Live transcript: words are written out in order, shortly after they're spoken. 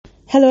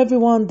Hello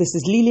everyone, this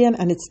is Lillian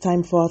and it's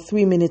time for our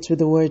 3 minutes with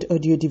the word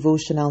audio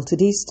devotional.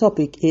 Today's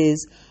topic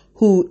is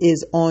who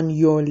is on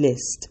your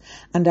list?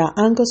 And our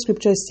anchor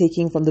scripture is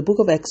taken from the book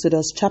of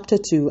Exodus chapter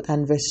 2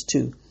 and verse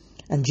 2.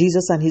 And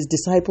Jesus and his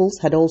disciples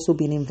had also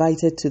been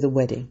invited to the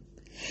wedding.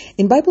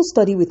 In Bible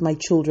study with my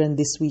children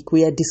this week,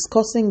 we are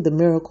discussing the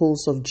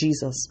miracles of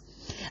Jesus.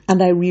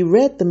 And I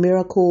reread the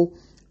miracle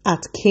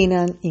at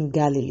Cana in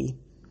Galilee.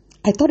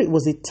 I thought it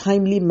was a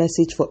timely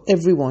message for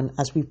everyone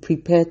as we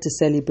prepare to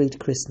celebrate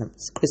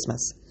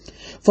Christmas.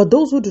 For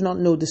those who do not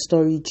know the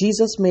story,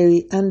 Jesus,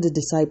 Mary, and the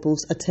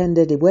disciples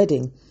attended a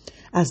wedding.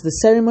 As the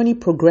ceremony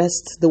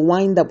progressed, the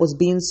wine that was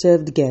being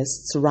served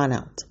guests ran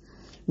out.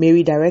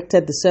 Mary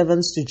directed the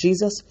servants to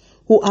Jesus,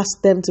 who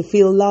asked them to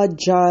fill large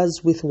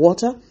jars with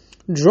water,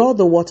 draw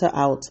the water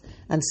out,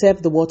 and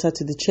serve the water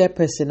to the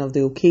chairperson of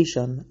the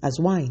occasion as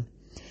wine.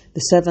 The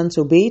servants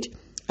obeyed,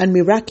 and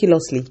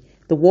miraculously,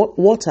 the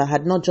water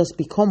had not just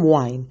become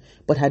wine,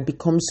 but had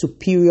become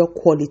superior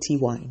quality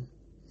wine.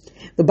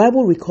 The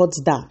Bible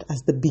records that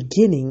as the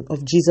beginning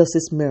of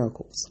Jesus'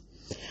 miracles.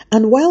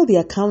 And while the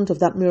account of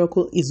that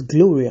miracle is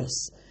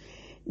glorious,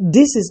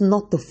 this is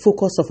not the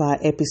focus of our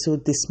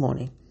episode this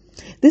morning.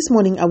 This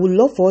morning, I would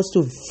love for us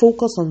to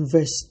focus on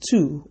verse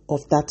 2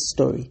 of that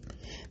story.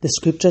 The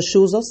scripture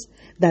shows us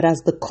that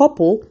as the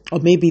couple, or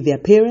maybe their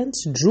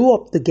parents, drew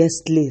up the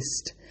guest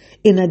list,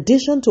 in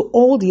addition to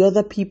all the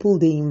other people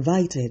they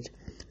invited,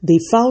 they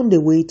found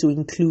a way to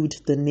include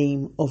the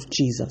name of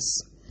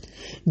Jesus.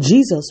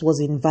 Jesus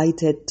was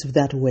invited to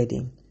that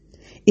wedding.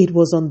 It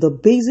was on the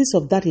basis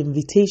of that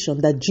invitation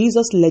that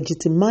Jesus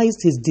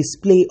legitimized his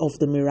display of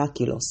the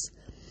miraculous.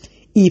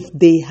 If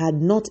they had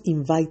not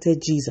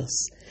invited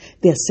Jesus,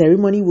 their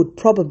ceremony would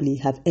probably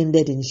have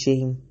ended in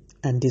shame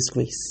and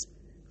disgrace.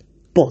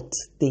 But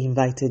they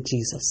invited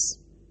Jesus.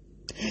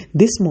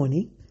 This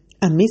morning,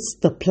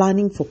 amidst the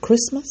planning for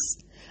Christmas,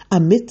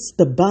 amidst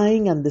the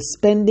buying and the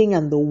spending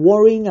and the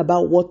worrying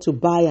about what to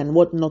buy and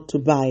what not to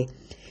buy,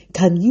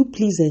 can you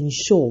please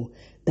ensure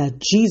that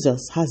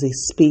Jesus has a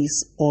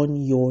space on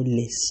your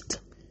list?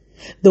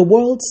 The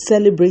world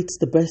celebrates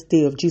the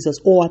birthday of Jesus,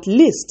 or at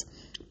least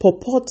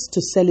purports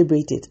to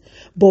celebrate it,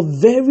 but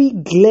very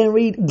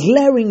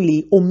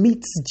glaringly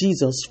omits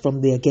Jesus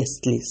from their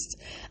guest list.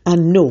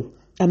 And no,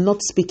 I'm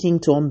not speaking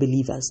to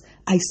unbelievers.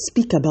 I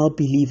speak about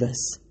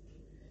believers.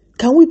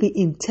 Can we be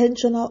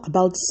intentional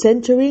about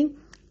centering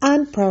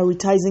and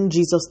prioritizing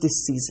Jesus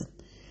this season?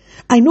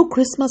 I know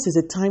Christmas is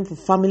a time for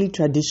family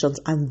traditions,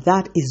 and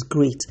that is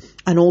great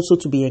and also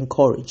to be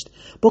encouraged.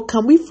 But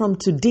can we from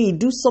today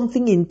do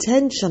something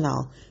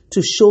intentional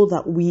to show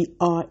that we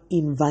are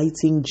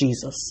inviting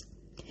Jesus?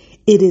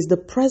 It is the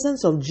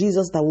presence of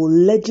Jesus that will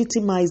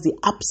legitimize the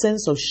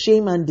absence of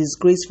shame and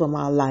disgrace from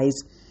our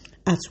lives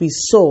as we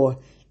soar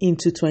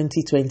into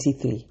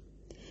 2023.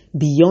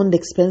 Beyond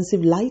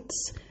expensive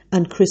lights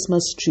and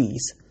Christmas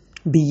trees,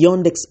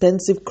 beyond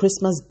expensive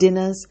Christmas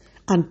dinners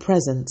and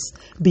presents,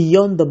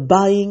 beyond the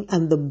buying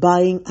and the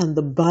buying and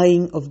the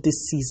buying of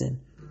this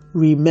season,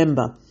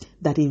 remember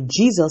that if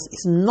Jesus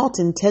is not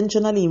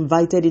intentionally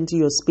invited into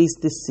your space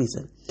this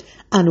season,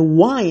 and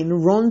wine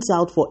runs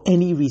out for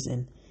any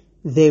reason,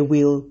 there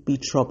will be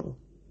trouble.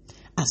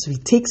 As we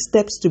take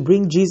steps to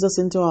bring Jesus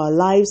into our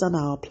lives and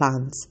our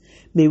plans,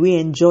 may we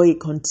enjoy a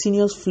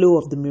continuous flow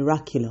of the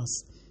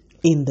miraculous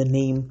in the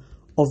name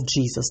of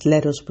Jesus.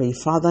 Let us pray.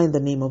 Father, in the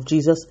name of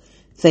Jesus,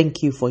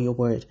 thank you for your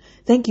word.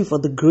 Thank you for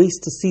the grace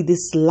to see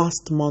this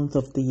last month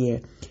of the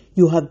year.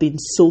 You have been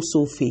so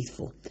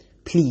faithful.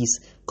 Please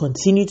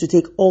continue to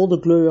take all the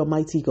glory,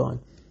 Almighty God.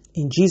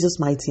 In Jesus'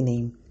 mighty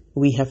name,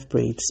 we have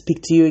prayed.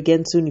 Speak to you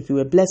again soon. If you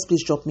were blessed,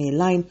 please drop me a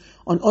line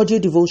on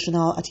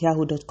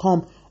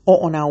audiodevotional@yahoo.com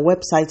or on our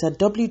website at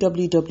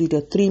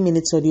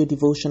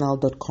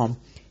www.3minutesaudiodevotional.com.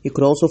 You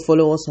could also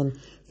follow us on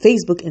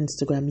Facebook,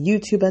 Instagram,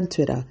 YouTube, and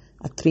Twitter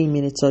at 3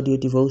 Minutes Audio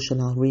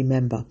Devotional.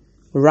 Remember,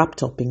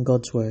 wrapped up in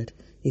God's Word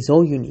is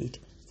all you need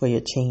for your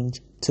change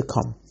to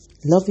come.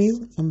 Love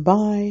you and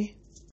bye.